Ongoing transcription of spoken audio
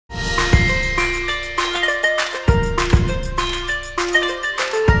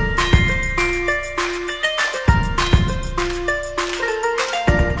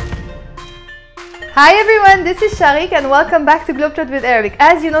Hi everyone, this is Sharik and welcome back to Globetrot with Arabic.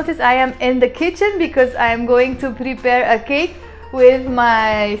 As you notice, I am in the kitchen because I am going to prepare a cake with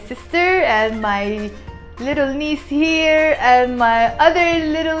my sister and my little niece here and my other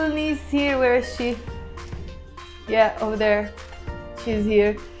little niece here. Where is she? Yeah, over there. She's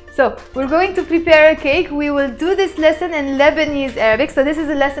here. So we're going to prepare a cake. We will do this lesson in Lebanese Arabic. So this is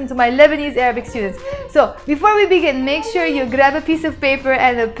a lesson to my Lebanese Arabic students. So before we begin, make sure you grab a piece of paper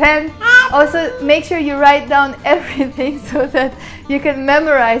and a pen. Also make sure you write down everything so that you can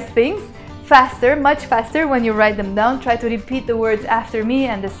memorize things faster, much faster when you write them down. Try to repeat the words after me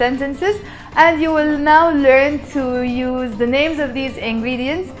and the sentences. And you will now learn to use the names of these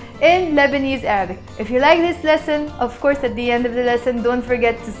ingredients in Lebanese Arabic. If you like this lesson, of course at the end of the lesson, don't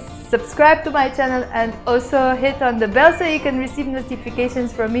forget to subscribe to my channel and also hit on the bell so you can receive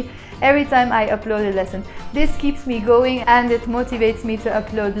notifications from me every time I upload a lesson. This keeps me going and it motivates me to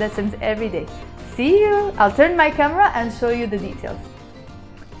upload lessons every day. See you! I'll turn my camera and show you the details.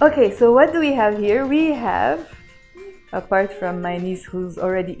 Okay, so what do we have here? We have, apart from my niece who's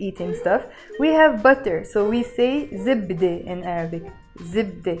already eating stuff, we have butter. So we say zibde in Arabic.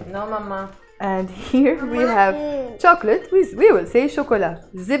 Zibde. No, mama. And here we have chocolate. We will say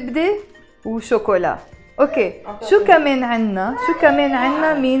chocolat. Zibde ou chocolat. Okay. شو كمان عنا? شو كمان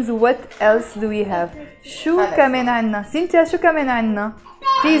عنا means what else do we have? شو كمان عنا؟ سينتيا شو كمان عنا؟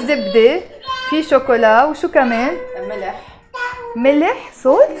 في زبدة، في شوكولا وشو كمان؟ ملح. ملح؟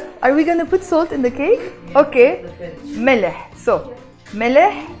 Salt? Are we gonna put salt in the cake? Okay. ملح. So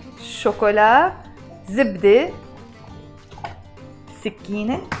ملح، شوكولا، زبدة،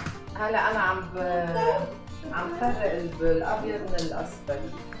 سكينة. هلا أنا عم فرق الأبيض من الأصفر.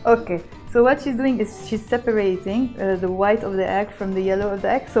 Okay, so what she's doing is she's separating the white of the egg from the yellow of the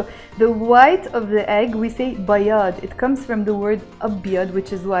egg. So the white of the egg we say bayad. It comes from the word abyad,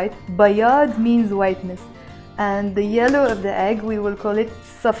 which is white. Bayad means whiteness. And the yellow of the egg we will call it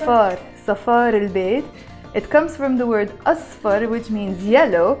safar. Safar al-bayd. It comes from the word asfar, which means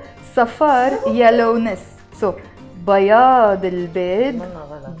yellow. Safar, yellowness. So bayad al-bayd.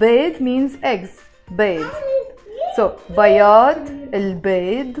 Bayd means eggs. Bayd. So bayad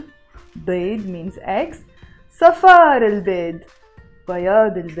al-bayd. Bayd means eggs. Safar al-bayd.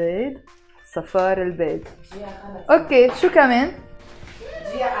 Bayad al-bayd. Safar al-bayd. Okay, شو كمان?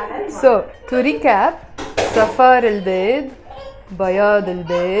 So to recap, safar al-bayd, bayad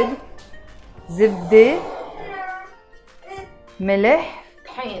al-bayd, zibde, ملح,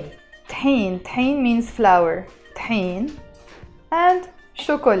 طحين. طحين means flour. طحين and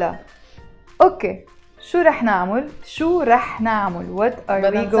chocolate. Okay. شو رح نعمل؟ What are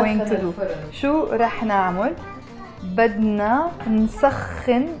we going to do؟ شو رح نعمل؟ بدنا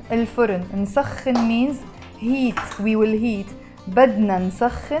نسخن الفرن. نسخن means heat. We will heat. بدنا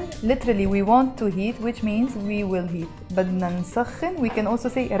نسخن. Literally we want to heat, which means we will heat. بدنا نسخن. We can also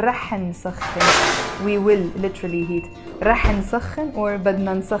say رح نسخن. We will literally heat. رح نسخن or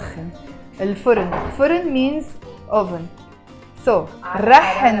بدنا نسخن الفرن. فرن means oven. So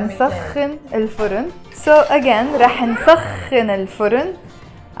رح نسخن الفرن. So again رح نسخن الفرن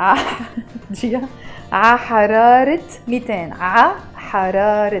ع حرارة 200. ع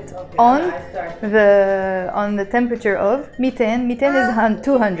حرارة on the temperature of 200 is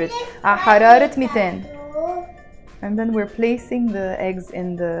 200. ع حرارة 200. And then we're placing the eggs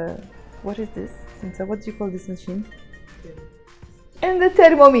in the, what is this? What do you call this machine? In the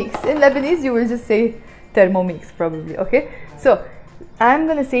Thermomix. In Lebanese you will just say Thermomix probably, okay? So I'm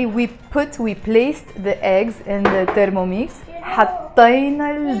gonna say we placed the eggs in the Thermomix.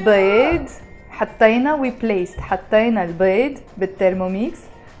 حطينا البيض. حطينا we placed. حطينا البيض بالترموميكس.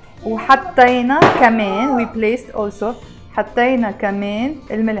 وحطينا كمان we placed also. حطينا كمان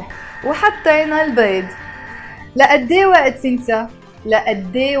الملح. وحطينا البيض. لقديه وقت سينسا؟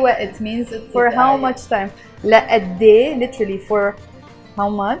 لقديه وقت means for how much time? لقديه literally for how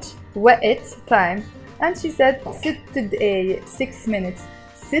much? وقت time. And she said 6 دقايق, 6 minutes.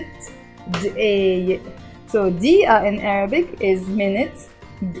 6 دقايق. So دقيقة in Arabic is minutes.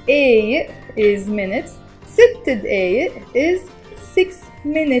 دقايق is minutes. 6 دقايق is 6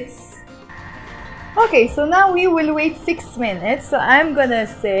 minutes. Okay, so now we will wait 6 minutes. So I'm gonna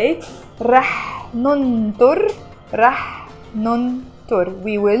say رح ننطر. رح ننطر.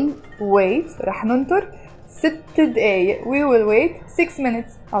 We will wait. رح ننطر 6 دقايق. We will wait 6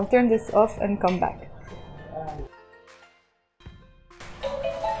 minutes. I'll turn this off and come back.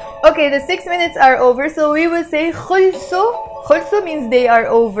 Okay, the 6 minutes are over, so we will say خلصوا. خلصوا means they are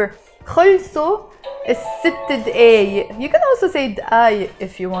over. خلصوا الست دقايق. You can also say دقايق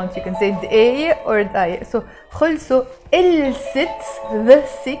if you want. You can say دقايق or دقايق. So خلصوا الست, the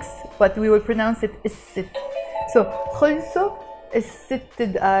six, but we will pronounce it الست. So خلصوا الست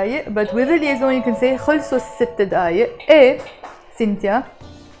دقايق, but with the liaison you can say خلصوا الست دقايق. إيه سينتيا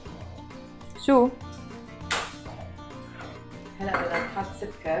شو؟ هلا بدنا نحط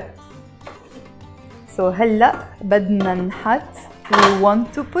سكر. So هلا بدنا نحط, we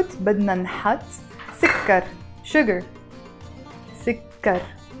want to put, بدنا نحط سكر, sugar, سكر.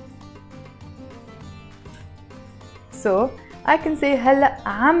 So I can say هلا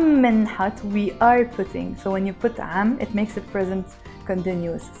عم نحط, we are putting. So when you put عم it makes it present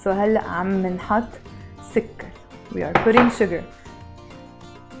continuous. So هلا عم نحط سكر, we are putting sugar.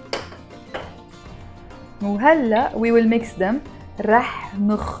 وهلا we will mix them. رح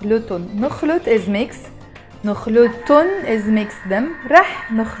نخلطن. نخلط is mix. نخلطن is mix them.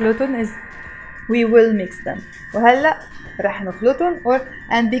 رح نخلطن is we will mix them. وهلا رح نخلطن, or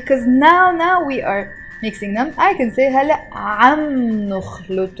and because now we are mixing them, I can say هلا عم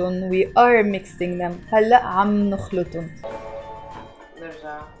نخلطن. We are mixing them. هلا عم نخلطن.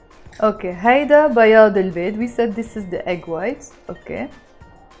 نرجع. Okay, هيدا بياض البيض. We said this is the egg white. Okay.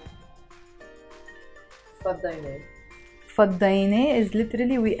 فضينا. فضينا is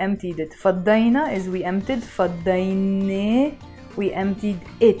literally we emptied it. فضينا is we emptied. فضينا we emptied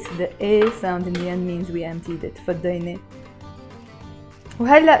it. The A sound in the end means we emptied it. فضينا.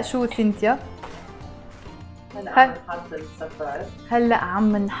 وهلا شو سينتيا؟ هلا عم نحط الصفار. هلا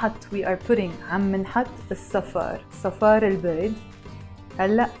عم نحط, we are putting, عم نحط الصفار, صفار البيض.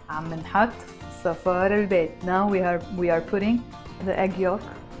 هلا عم نحط صفار البيض. Now we are putting the egg yolk.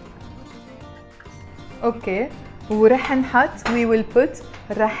 اوكي. ورح نحط, we will put,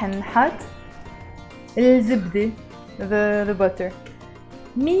 رح نحط الزبدة, the butter.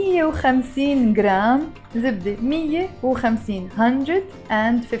 150 جرام زبدة. 150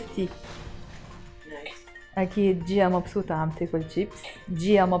 150. أكيد جيا مبسوطة عم تاكل chips.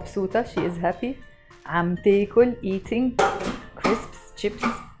 جيا مبسوطة, she is happy. عم تاكل eating crisps, chips.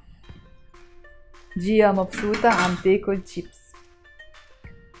 جيا مبسوطة عم تاكل chips.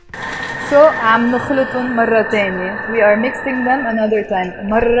 So عم نخلطهم مرة تانية. We are mixing them another time.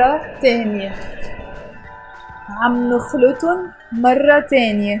 مرة تانية. عم نخلطهم مرة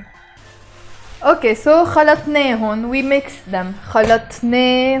تانية. Okay, so خلطناهن. We mixed them.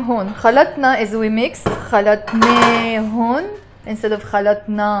 خلطناهن. خلطنا is we mixed. خلطناهن instead of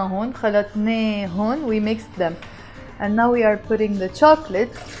خلطناهن. خلطناهن. We mixed them. And now we are putting the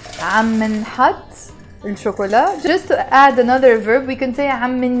chocolates. عم نحط الشوكولا. Just to add another verb, we can say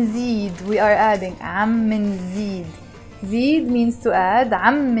عم نزيد. We are adding. عم نزيد. زيد means to add.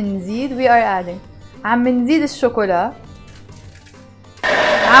 عم نزيد, we are adding. عم نزيد الشوكولا.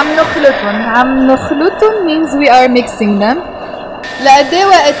 عم نخلطهم. عم نخلطهم means we are mixing them. لقد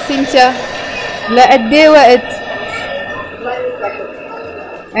وقت سينتيا؟ لقد وقت؟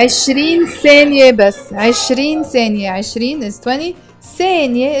 20 ثانية بس. 20 ثانية. 20 is 20.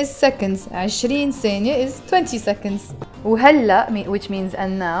 ثانية is seconds. 20 ثانية is 20 seconds. وهلا which means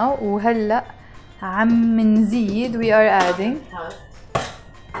and now. وهلا عم نزيد, we are adding.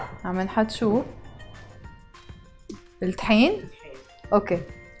 عم نحط شو؟ الطحين. اوكي.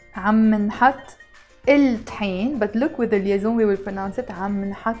 عم نحط الطحين, but look with the liaison we will pronounce it. عم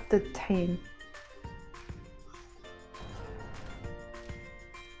نحط الطحين.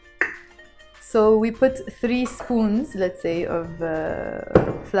 So we put 3 spoons, let's say, of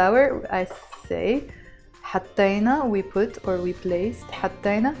flour. I say حطينا, we put or we placed.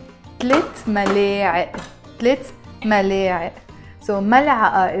 حطينا 3 ملاعق. 3 ملاعق. So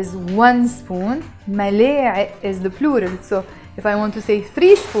ملعقة is 1 spoon. ملاعق is the plural. So if I want to say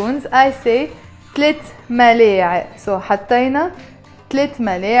 3 spoons, I say 3 ملاعق. So حطينا 3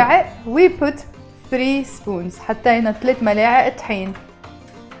 ملاعق. We put 3 spoons. حطينا 3 ملاعق طحين.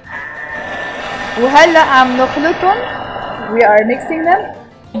 وهلا عم نخلطهم. We are mixing them.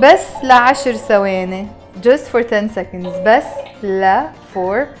 بس ل10 ثواني. Just for 10 seconds. بس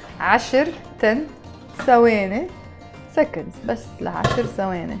for 10 ثواني. seconds. بس ل10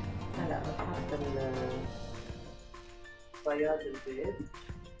 ثواني. هلا بنحط بياض البيض.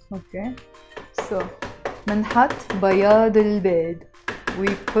 اوكي. So بنحط بياض البيض. We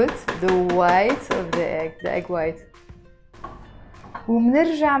put the white of the egg white.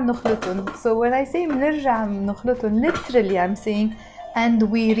 ومنرجع بنخلطهم. So when I say منرجع بنخلطهم, literally I'm saying and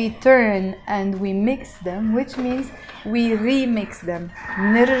we return and we mix them, which means we remix them.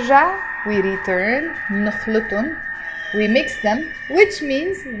 نرجع, we return, نخلطهم, we mix them, which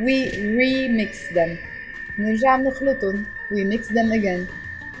means we remix them. نرجع بنخلطهم, we mix them again.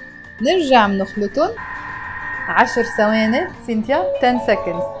 نرجع بنخلطهم 10 ثواني. سينتيا 10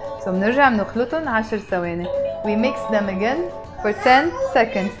 seconds. So بنرجع بنخلطهم 10 ثواني. We mix them again for 10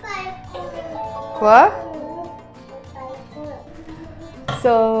 seconds. What?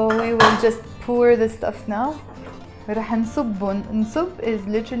 So we will just pour the stuff now. رح نصبهم. نصب is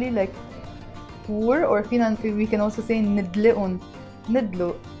literally like pour, or we can also say ندلقهم.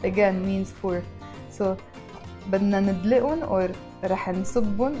 ندلق again means pour. So بدنا ندلقهم or رح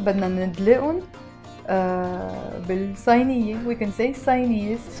نصبهم. بدنا ندلقهم بالصينية. We can say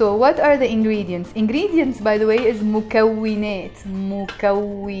صينية. So what are the ingredients? Ingredients by the way is مكونات.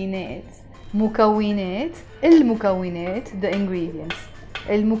 مكونات. مكونات. المكونات the ingredients.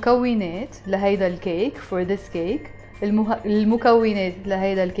 المكونات لهيدا الكيك for this cake. المكونات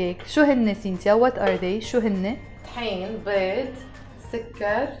لهيدا الكيك شو هن سينتيا؟ what are they؟ شو هن؟ طحين، بيض،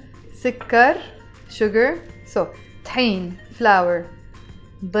 سكر sugar. So طحين flour،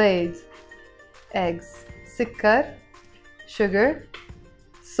 بيض eggs، سكر sugar،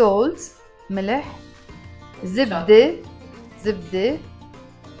 salt ملح، زبدة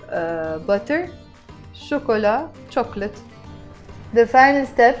butter، شوكولا chocolate. The final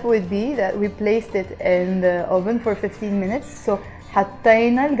step would be that we placed it in the oven for 15 minutes. So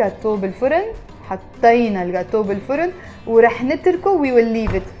حطينا الجاتو بالفرن. حطينا الجاتو بالفرن ورح نتركه. We will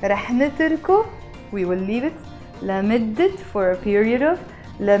leave it. رح نتركه. We will leave it لمدة for a period of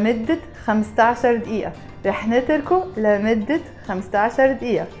لمدة 15 دقيقة. رح نتركه لمدة 15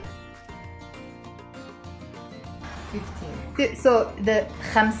 دقيقة. 15. So the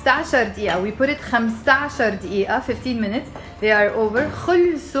 15 دقيقة we put it 15 دقيقة 15 minutes. They are over.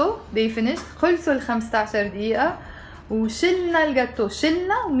 خلصوا. They finished. خلصوا ال 15 دقيقة وشلنا الجاتو.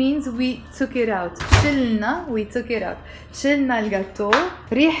 شلنا means we took it out. شلنا we took it out. شلنا الجاتو.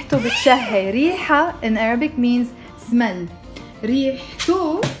 ريحته بتشهي. ريحة in Arabic means smell.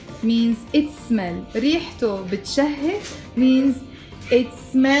 ريحته means it smell. ريحته بتشهي means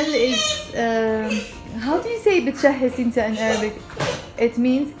its smell is how do you say بتشهي سينتا in Arabic? It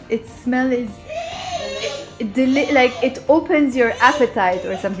means its smell is like it opens your appetite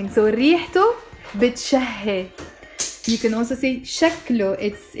or something. So ريحته بتشهي. You can also say شكله.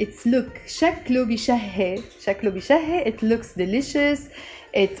 It's look. شكله بيشهي. شكله بيشهي. It looks delicious.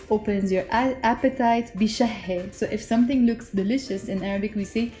 It opens your appetite. بيشهي. So if something looks delicious in Arabic we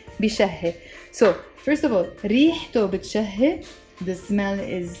say بيشهي. So first of all ريحته بتشهي. The smell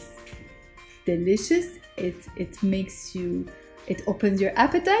is delicious. It makes you. It opens your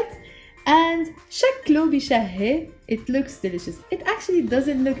appetite. And شكله بيشهي. It looks delicious. It actually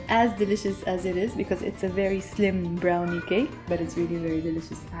doesn't look as delicious as it is because it's a very slim brownie cake, but it's really very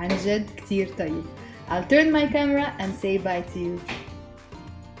delicious. عن جد كتير طيب. I'll turn my camera and say bye to you.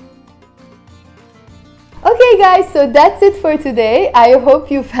 Okay guys, so that's it for today. I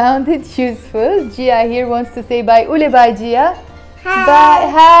hope you found it useful. Gia here wants to say bye. Ule bye Gia. Hi. Bye.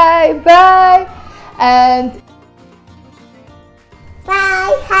 Hi. Bye. And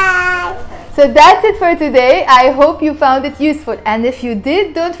bye. Hi. so that's it for today. I hope you found it useful. And if you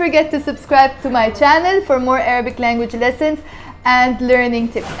did, don't forget to subscribe to my channel for more Arabic language lessons and learning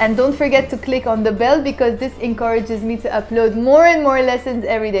tips. And don't forget to click on the bell because this encourages me to upload more and more lessons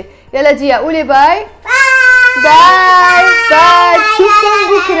every day. Yalla Gia, قولي bye. Bye. Bye. Bye. Bye.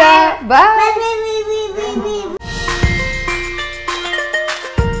 Bye. Bye. Bye. Bye.